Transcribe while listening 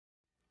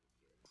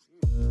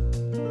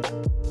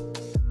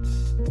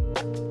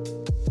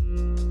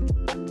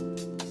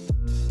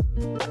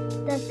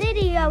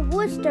University of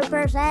Worcester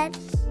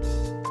presents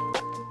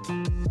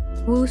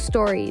Woo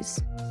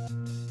Stories.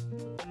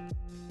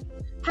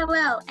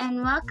 Hello,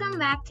 and welcome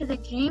back to the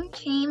Dream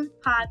Team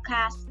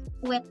podcast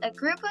with a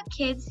group of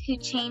kids who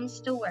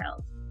changed the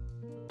world.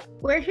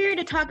 We're here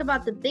to talk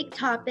about the big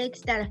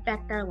topics that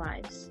affect our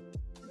lives.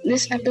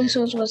 This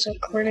episode was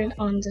recorded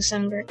on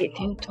December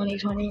 18,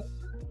 2020.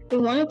 We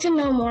wanted to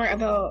know more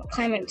about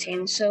climate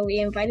change, so we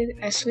invited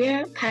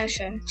Aswira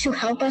Pasha to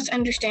help us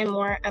understand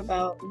more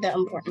about the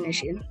important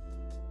issue.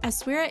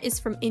 Aswira is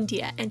from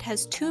India and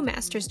has 2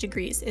 master's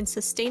degrees in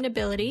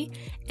sustainability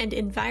and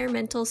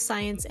environmental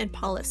science and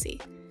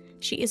policy.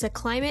 She is a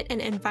climate and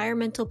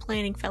environmental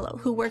planning fellow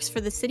who works for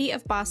the City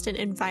of Boston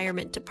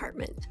Environment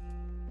Department.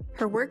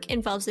 Her work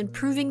involves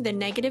improving the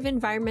negative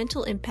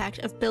environmental impact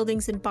of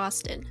buildings in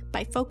Boston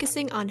by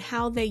focusing on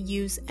how they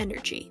use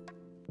energy.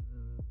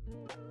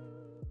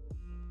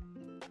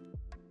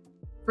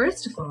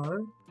 First of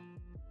all,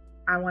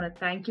 I want to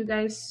thank you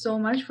guys so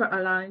much for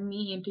allowing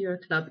me into your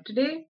club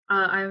today.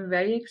 I'm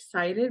very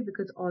excited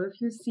because all of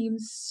you seem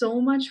so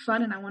much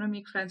fun and I want to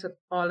make friends with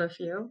all of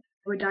you.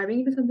 We're diving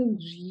into something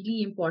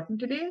really important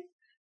today.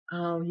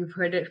 You've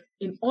heard it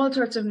in all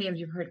sorts of names.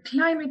 You've heard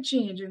climate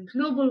change and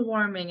global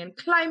warming and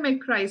climate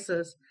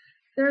crisis.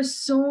 There are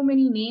so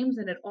many names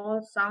and it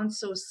all sounds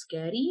so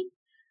scary.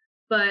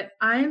 But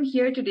I am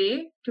here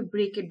today to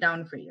break it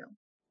down for you.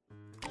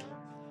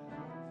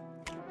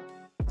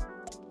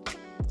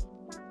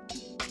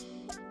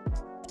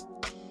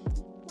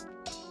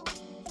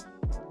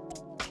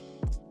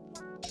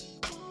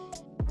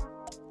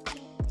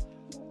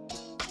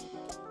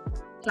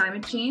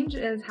 Climate change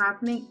is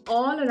happening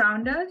all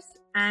around us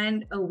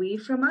and away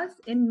from us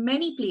in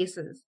many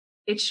places.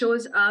 It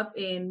shows up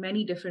in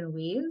many different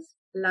ways,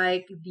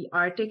 like the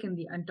Arctic and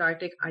the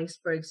Antarctic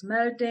icebergs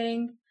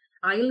melting,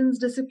 islands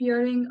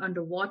disappearing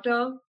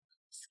underwater,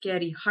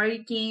 scary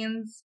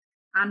hurricanes,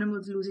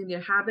 animals losing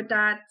their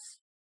habitats.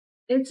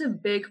 It's a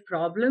big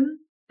problem.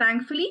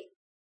 Thankfully,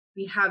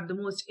 we have the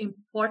most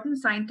important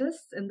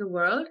scientists in the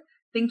world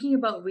thinking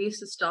about ways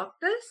to stop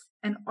this,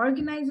 and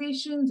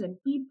organizations and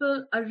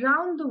people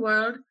around the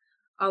world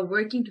are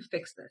working to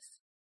fix this.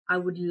 I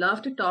would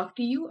love to talk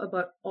to you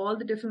about all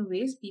the different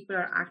ways people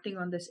are acting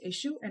on this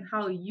issue and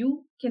how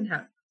you can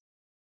help.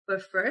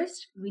 But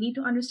first, we need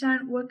to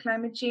understand what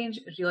climate change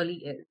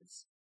really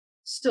is.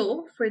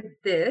 So for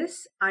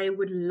this, I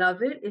would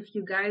love it if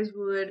you guys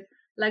would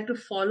like to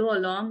follow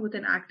along with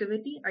an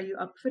activity. Are you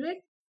up for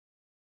it?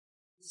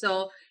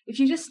 So if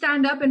you just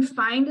stand up and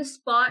find a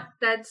spot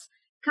that's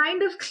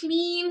kind of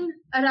clean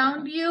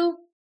around you.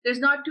 There's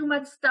not too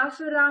much stuff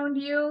around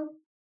you.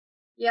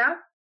 Yeah?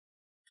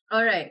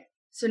 All right.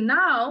 So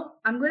now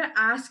I'm going to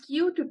ask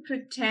you to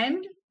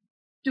pretend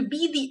to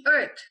be the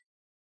earth.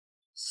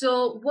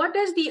 So what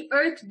does the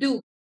earth do?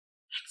 It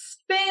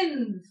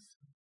spins.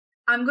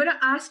 I'm going to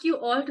ask you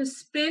all to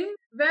spin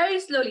very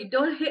slowly.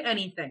 Don't hit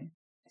anything.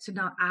 So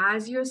now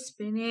as you're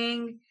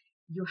spinning,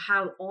 you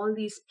have all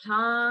these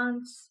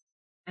plants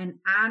and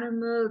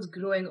animals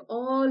growing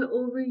all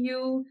over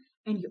you.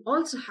 And you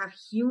also have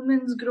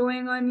humans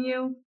growing on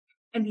you.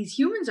 And these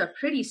humans are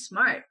pretty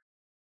smart.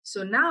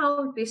 So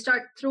now they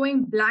start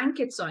throwing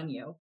blankets on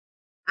you.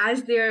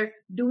 As they're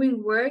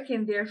doing work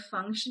and they're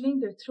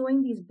functioning, they're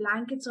throwing these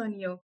blankets on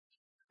you.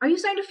 Are you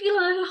starting to feel a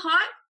little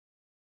hot?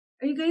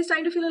 Are you guys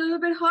starting to feel a little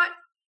bit hot?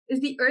 Is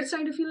the earth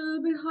starting to feel a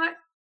little bit hot?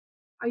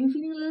 Are you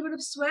feeling a little bit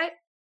of sweat?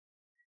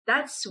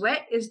 That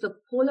sweat is the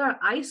polar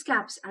ice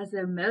caps as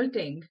they're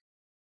melting,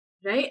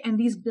 right? And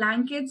these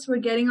blankets were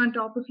getting on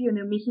top of you and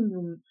they're making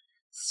you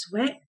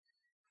sweat.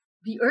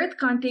 The earth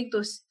can't take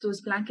those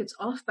blankets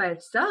off by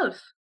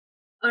itself.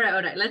 All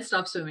right, let's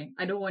stop swimming.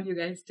 I don't want you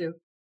guys to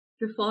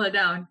fall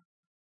down.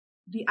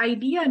 The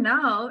idea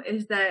now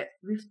is that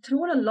we've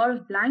thrown a lot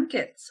of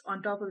blankets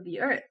on top of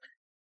the earth.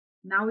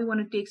 Now we want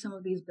to take some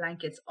of these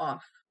blankets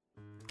off.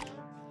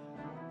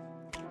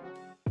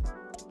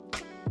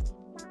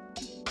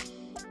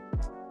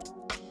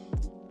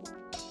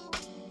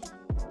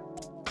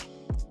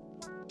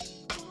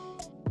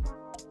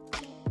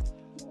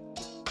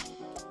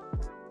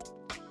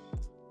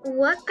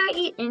 What got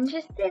you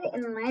interested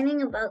in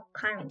learning about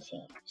climate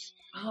change?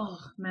 Oh,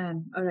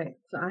 man. All right.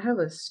 So I have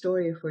a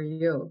story for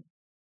you.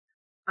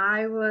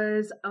 I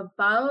was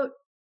about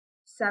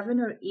 7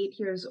 or 8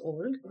 years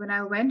old. When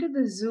I went to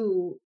the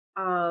zoo,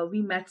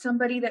 we met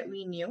somebody that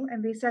we knew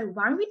and they said,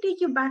 why don't we take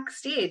you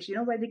backstage,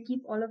 where they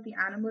keep all of the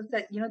animals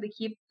that, they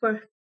keep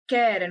for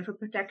care and for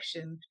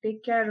protection, to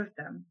take care of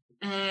them.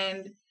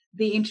 And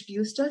they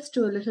introduced us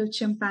to a little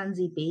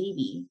chimpanzee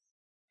baby.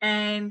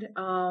 And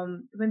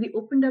when they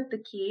opened up the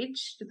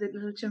cage to the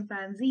little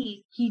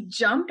chimpanzee, he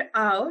jumped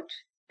out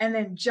and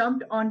then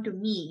jumped onto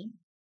me.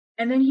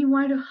 And then he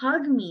wanted to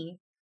hug me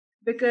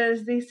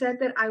because they said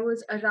that I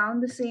was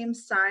around the same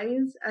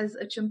size as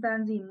a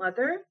chimpanzee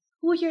mother.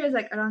 Who here is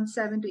like around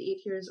 7 to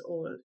 8 years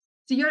old?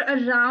 So you're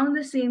around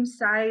the same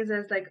size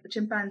as like a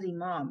chimpanzee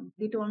mom.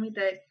 They told me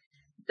that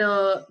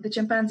the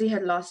chimpanzee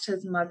had lost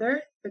his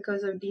mother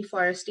because of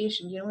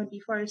deforestation. You know what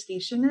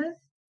deforestation is?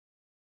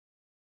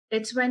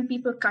 It's when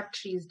people cut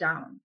trees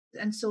down.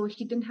 And so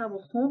he didn't have a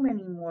home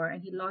anymore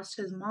and he lost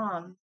his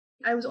mom.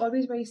 I was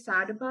always very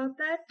sad about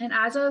that. And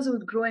as I was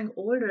growing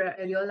older,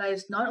 I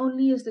realized not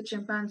only is the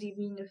chimpanzee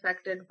being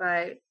affected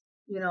by,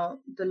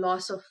 the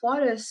loss of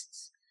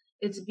forests,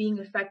 it's being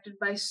affected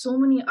by so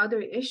many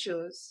other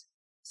issues,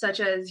 such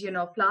as,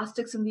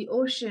 plastics in the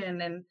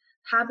ocean and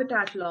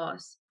habitat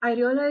loss. I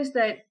realized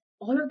that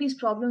all of these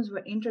problems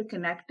were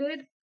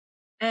interconnected.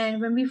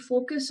 And when we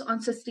focus on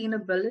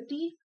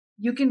sustainability,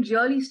 you can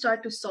really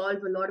start to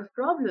solve a lot of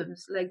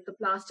problems like the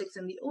plastics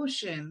in the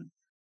ocean,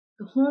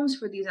 the homes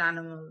for these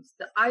animals,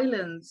 the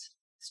islands.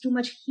 It's too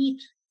much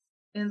heat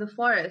in the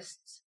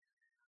forests.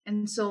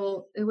 And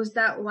so it was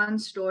that one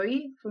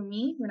story for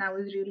me when I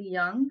was really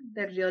young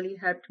that really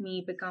helped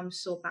me become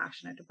so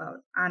passionate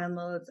about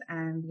animals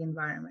and the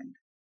environment.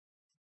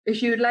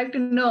 If you'd like to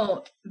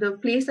know, the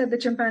place that the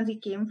chimpanzee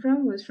came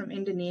from was from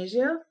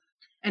Indonesia.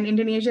 And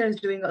Indonesia is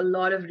doing a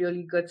lot of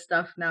really good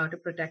stuff now to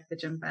protect the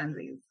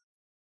chimpanzees.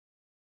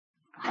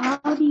 How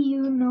do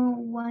you know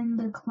when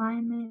the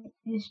climate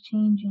is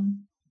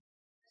changing?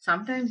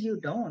 Sometimes you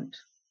don't.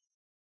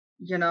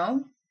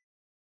 Do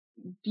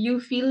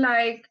you feel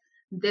like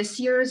this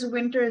year's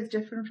winter is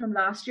different from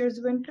last year's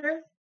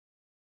winter?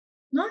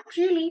 Not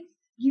really.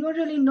 You don't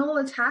really know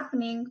what's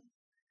happening.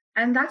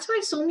 And that's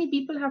why so many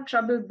people have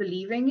trouble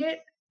believing it.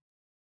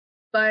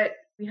 But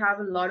we have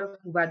a lot of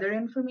weather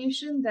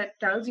information that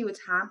tells you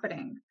it's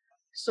happening.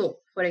 So,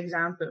 for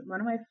example, one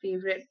of my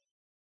favorite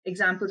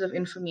examples of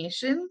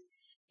information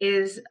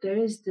is there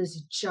is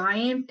this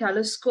giant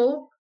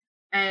telescope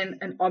and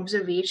an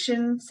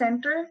observation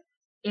center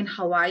in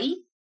Hawaii,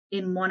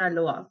 in Mauna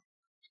Loa.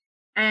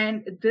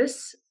 And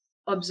this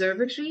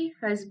observatory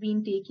has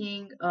been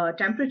taking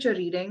temperature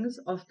readings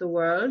of the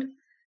world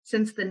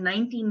since the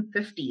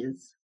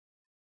 1950s.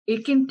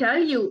 It can tell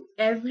you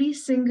every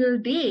single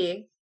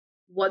day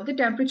what the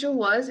temperature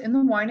was in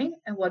the morning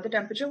and what the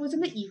temperature was in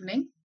the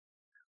evening,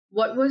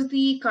 what was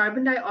the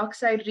carbon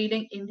dioxide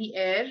reading in the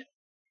air,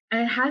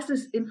 and it has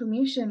this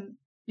information.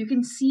 You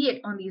can see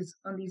it on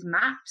these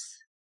maps,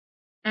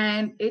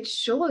 and it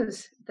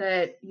shows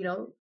that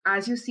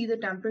as you see the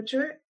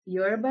temperature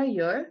year by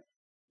year,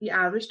 the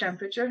average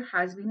temperature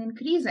has been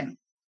increasing.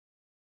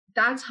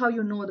 That's how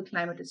you know the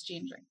climate is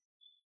changing.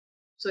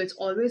 So it's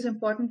always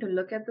important to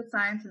look at the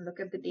science and look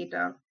at the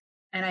data.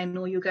 And I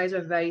know you guys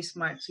are very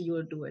smart, so you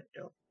will do it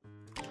too.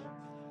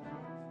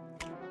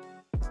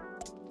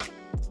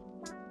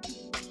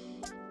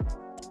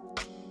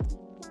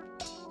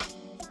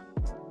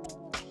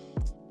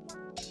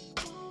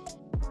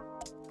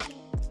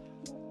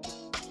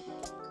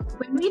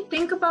 When we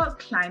think about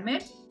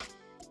climate,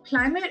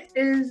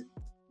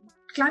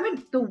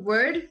 the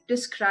word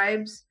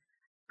describes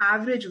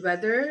average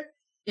weather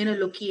in a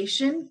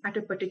location at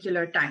a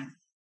particular time.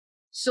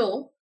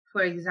 So,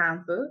 for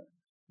example,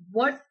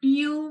 what do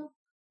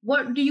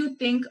you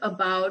think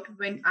about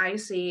when I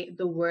say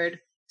the word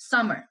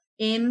summer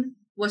in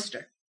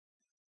Worcester?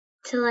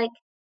 To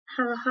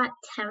have a hot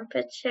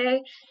temperature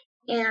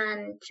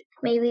and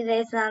maybe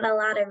there's not a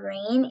lot of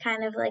rain,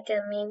 kind of like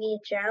maybe a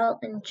drought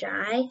and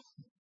dry.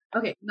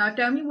 Okay, now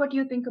tell me what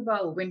you think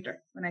about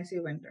winter when I say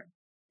winter.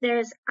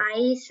 There's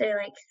ice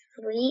or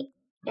sleet,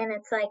 and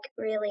it's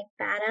really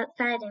bad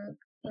outside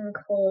and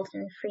cold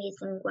and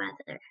freezing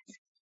weather.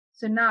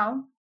 So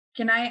now,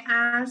 can I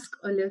ask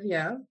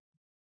Olivia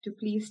to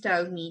please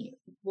tell me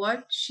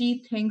what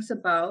she thinks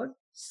about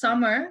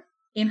summer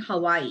in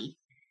Hawaii?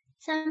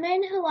 Summer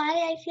in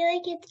Hawaii, I feel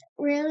like it's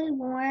really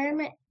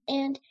warm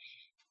and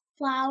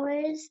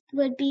flowers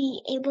would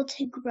be able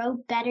to grow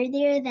better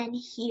there than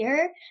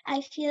here. I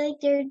feel like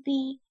there would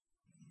be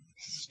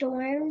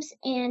storms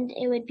and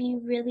it would be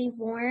really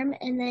warm,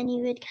 and then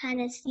you would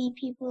kind of see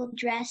people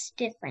dress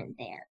different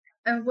there.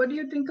 And what do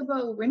you think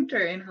about winter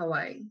in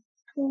Hawaii?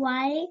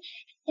 Hawaii,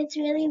 it's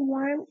really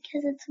warm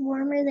because it's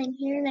warmer than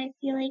here, and I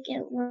feel like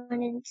it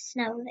wouldn't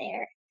snow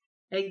there.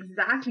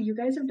 Exactly. You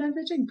guys have done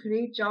such a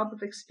great job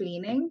of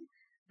explaining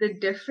the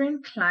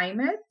different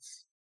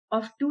climates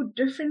of two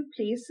different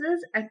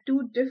places at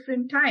two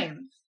different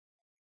times.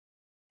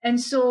 And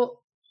so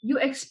you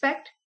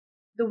expect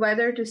the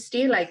weather to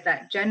stay like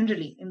that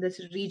generally in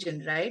this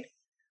region, right?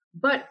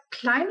 But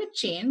climate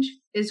change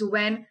is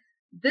when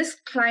this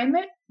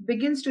climate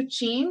begins to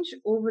change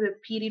over a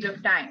period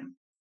of time.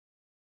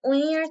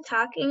 When you're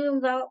talking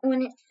about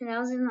when it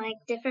snows in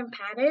different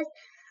patterns,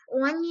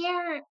 one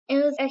year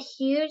it was a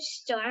huge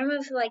storm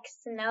of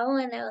snow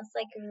and it was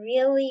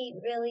really,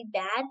 really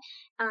bad.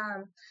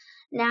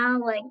 Now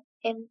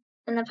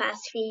in the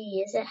past few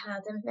years it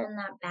hasn't been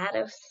that bad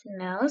of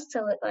snow,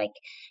 so it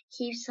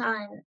keeps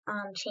on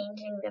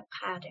changing the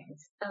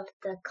patterns of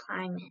the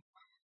climate.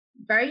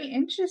 Very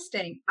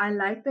interesting. I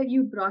like that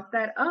you brought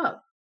that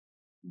up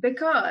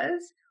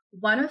because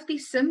one of the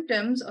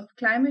symptoms of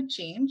climate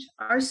change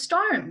are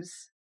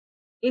storms,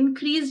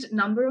 increased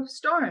number of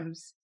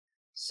storms.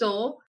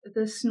 So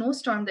the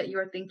snowstorm that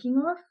you're thinking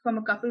of from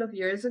a couple of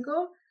years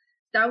ago,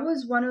 that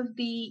was one of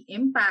the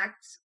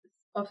impacts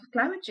of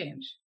climate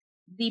change.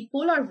 The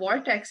polar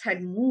vortex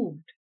had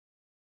moved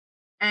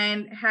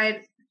and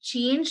had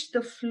changed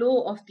the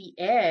flow of the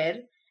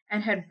air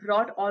and had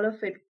brought all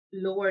of it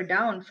lower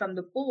down from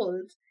the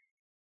poles,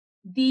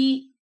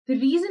 the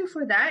reason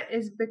for that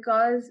is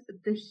because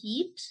the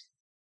heat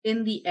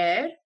in the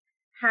air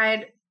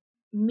had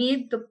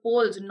made the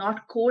poles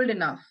not cold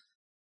enough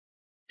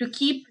to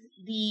keep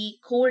the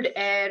cold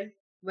air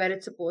where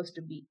it's supposed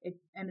to be. It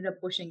ended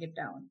up pushing it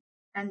down.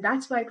 And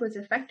that's why it was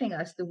affecting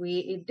us the way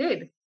it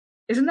did.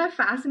 Isn't that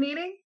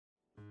fascinating?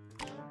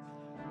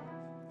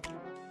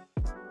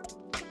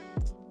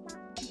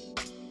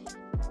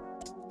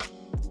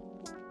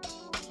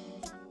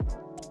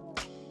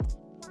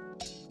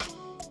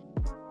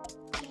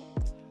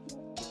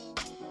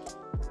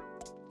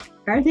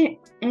 Are there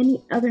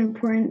any other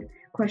important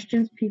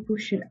questions people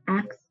should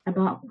ask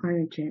about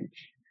climate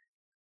change?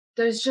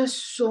 There's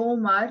just so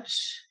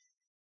much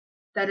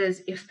that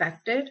is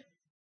affected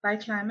by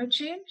climate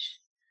change.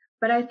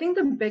 But I think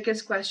the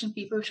biggest question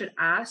people should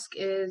ask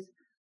is,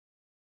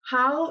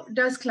 how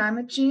does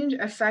climate change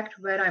affect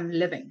where I'm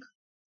living?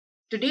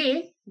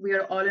 Today, we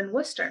are all in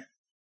Worcester.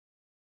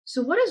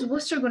 So what is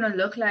Worcester going to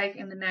look like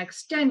in the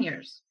next 10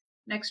 years,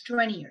 next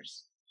 20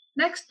 years,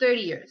 next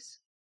 30 years?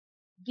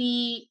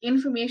 The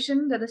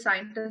information that the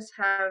scientists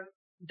have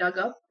dug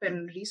up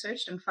and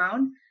researched and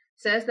found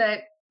says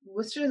that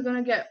Worcester is going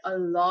to get a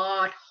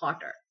lot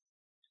hotter.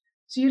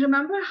 So you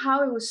remember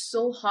how it was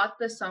so hot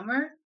this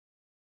summer?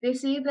 They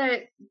say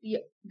that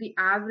the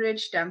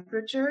average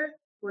temperature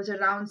was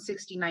around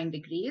 69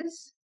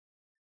 degrees.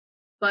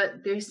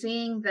 But they're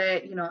saying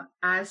that,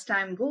 as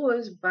time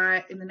goes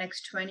by, in the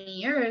next 20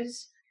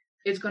 years,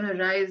 it's going to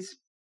rise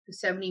to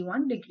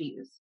 71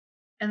 degrees.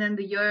 And then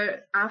the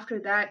year after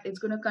that, it's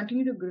going to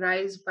continue to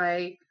rise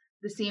by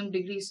the same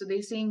degree. So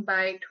they're saying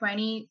by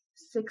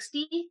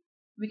 2060,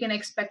 we can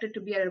expect it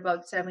to be at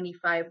about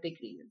 75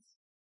 degrees.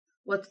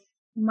 What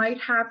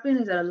might happen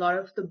is that a lot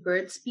of the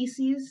bird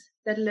species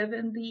that live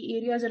in the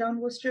areas around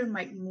Worcester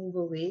might move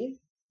away.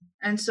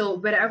 And so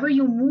wherever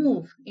you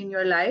move in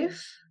your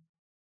life,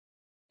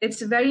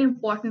 it's very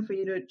important for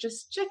you to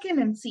just check in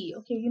and see,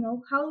 okay,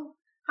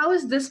 how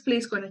is this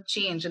place going to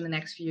change in the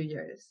next few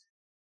years?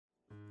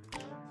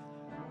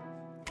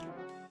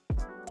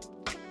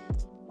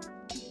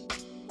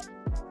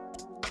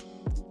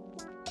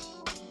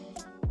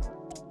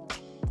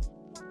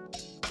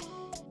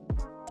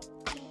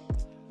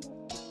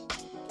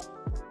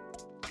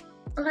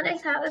 What I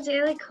thought was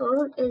really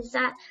cool is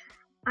that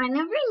I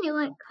never knew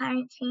what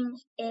climate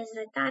change is.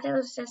 I thought it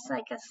was just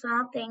like a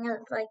small thing of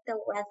like the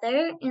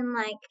weather and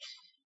like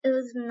it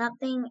was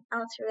nothing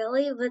else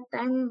really. But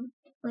then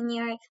when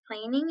you were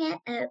explaining it,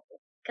 it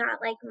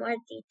got like more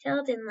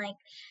detailed and like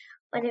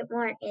what it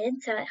more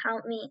is. So it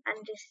helped me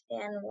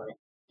understand what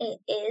it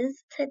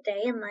is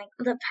today and like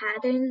the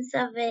patterns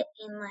of it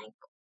and like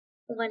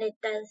what it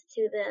does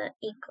to the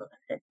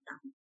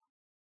ecosystem.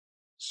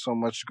 So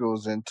much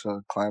goes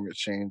into climate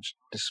change,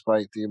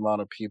 despite the amount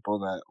of people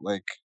that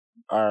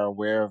are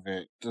aware of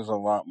it. There's a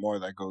lot more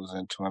that goes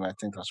into it, and I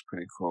think that's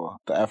pretty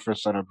cool. The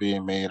efforts that are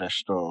being made are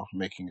still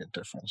making a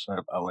difference.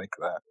 I like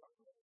that.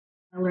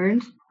 I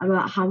learned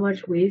about how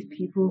much ways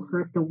people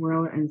hurt the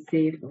world and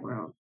save the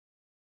world.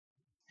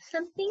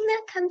 Something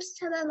that comes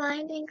to my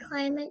mind in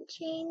climate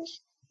change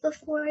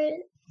before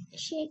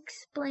she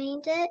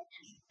explained it,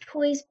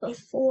 toys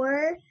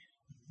before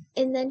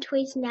and then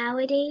toys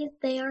nowadays,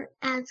 they aren't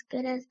as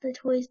good as the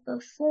toys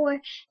before,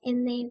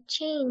 and they've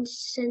changed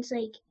since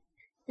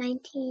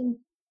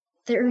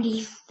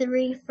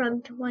 1933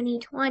 from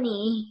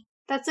 2020.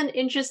 That's an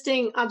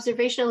interesting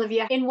observation,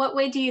 Olivia. In what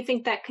way do you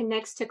think that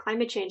connects to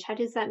climate change? How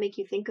does that make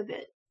you think of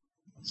it?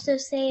 So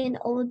say an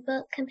old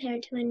book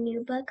compared to a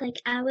new book.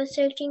 I was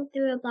searching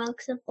through a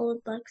box of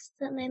old books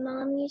that my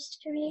mom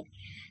used to read,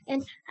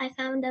 and I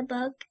found a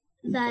book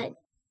that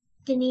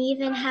didn't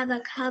even have a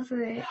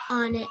cover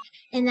on it,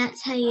 and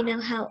that's how you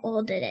know how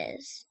old it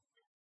is.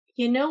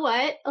 You know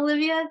what,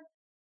 Olivia?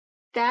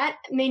 That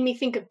made me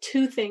think of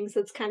two things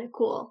that's kind of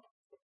cool.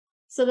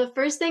 So the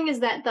first thing is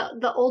that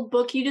the old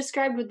book you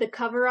described with the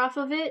cover off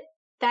of it,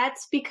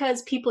 that's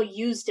because people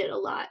used it a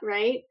lot,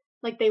 right?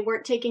 Like they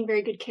weren't taking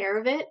very good care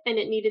of it and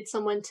it needed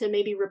someone to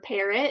maybe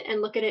repair it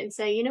and look at it and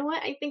say, you know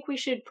what, I think we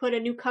should put a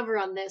new cover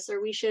on this, or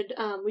we should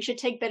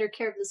take better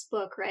care of this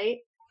book, right?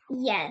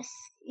 Yes.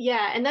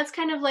 Yeah, and that's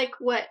kind of like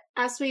what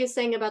Aswi is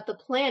saying about the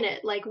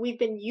planet. Like we've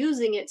been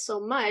using it so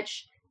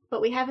much, but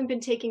we haven't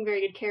been taking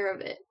very good care of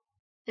it.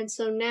 And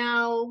so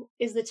now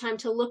is the time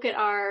to look at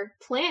our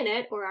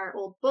planet or our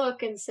old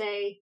book and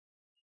say,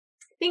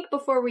 I think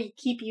before we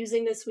keep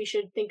using this, we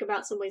should think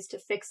about some ways to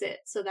fix it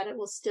so that it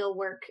will still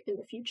work in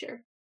the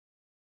future.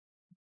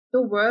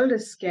 The world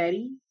is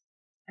scary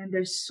and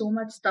there's so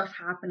much stuff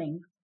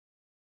happening.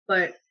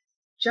 But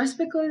just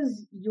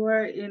because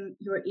you're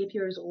 8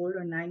 years old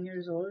or 9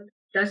 years old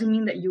doesn't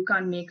mean that you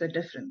can't make a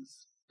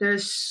difference.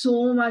 There's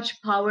so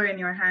much power in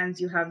your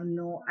hands, you have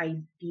no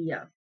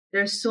idea.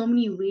 There's so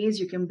many ways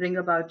you can bring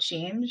about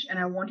change, and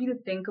I want you to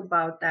think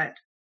about that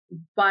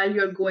while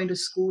you're going to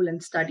school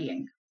and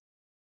studying.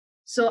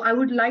 So I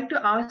would like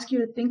to ask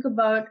you to think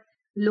about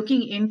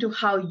looking into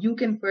how you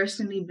can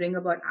personally bring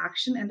about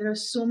action. And there are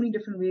so many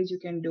different ways you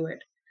can do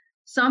it.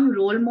 Some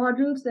role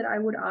models that I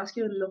would ask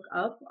you to look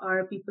up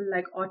are people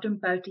like Autumn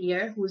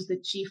Peltier, who's the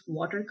Chief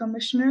Water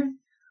Commissioner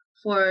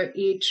for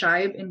a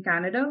tribe in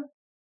Canada.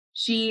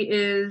 She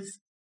is,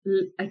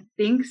 I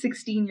think,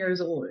 16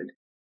 years old.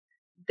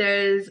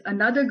 There's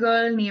another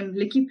girl named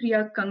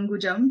Likipriya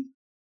Kangujam,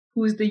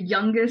 who's the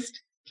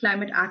youngest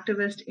climate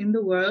activist in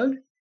the world,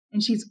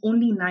 and she's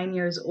only 9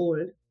 years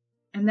old.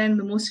 And then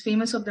the most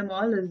famous of them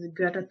all is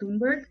Greta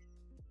Thunberg.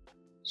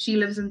 She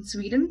lives in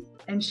Sweden,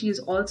 and she is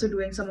also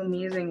doing some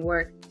amazing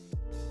work.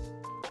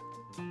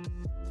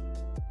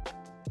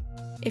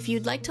 If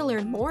you'd like to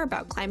learn more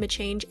about climate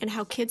change and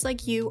how kids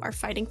like you are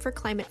fighting for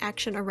climate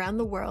action around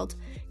the world,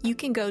 you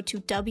can go to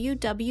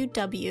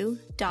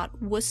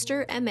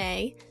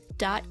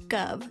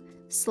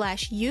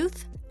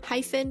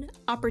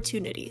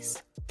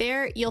www.worcesterma.gov/youth-opportunities.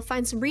 There, you'll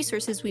find some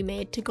resources we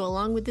made to go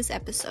along with this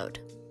episode.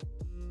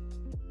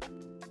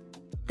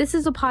 This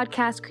is a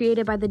podcast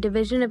created by the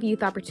Division of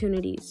Youth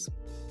Opportunities.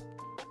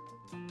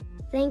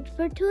 Thanks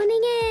for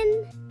tuning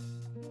in.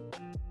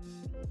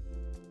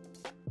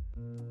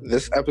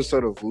 This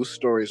episode of Woo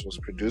Stories was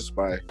produced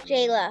by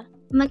Jayla,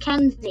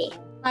 Mackenzie,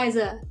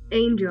 Liza,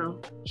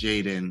 Angel,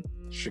 Jaden,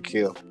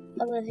 Shaquille,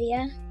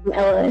 Olivia,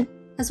 Ella,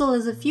 as well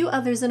as a few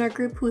others in our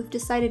group who have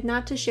decided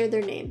not to share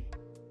their name.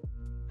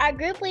 Our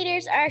group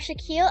leaders are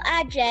Shaquille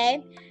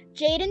Ajay,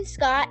 Jaden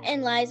Scott,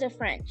 and Liza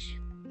French.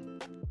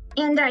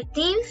 and our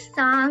theme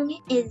song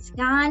is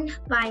Gone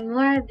by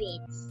Maura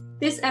Beats.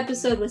 This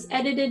episode was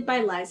edited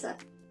by Liza.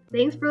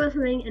 Thanks for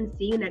listening and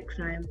see you next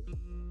time.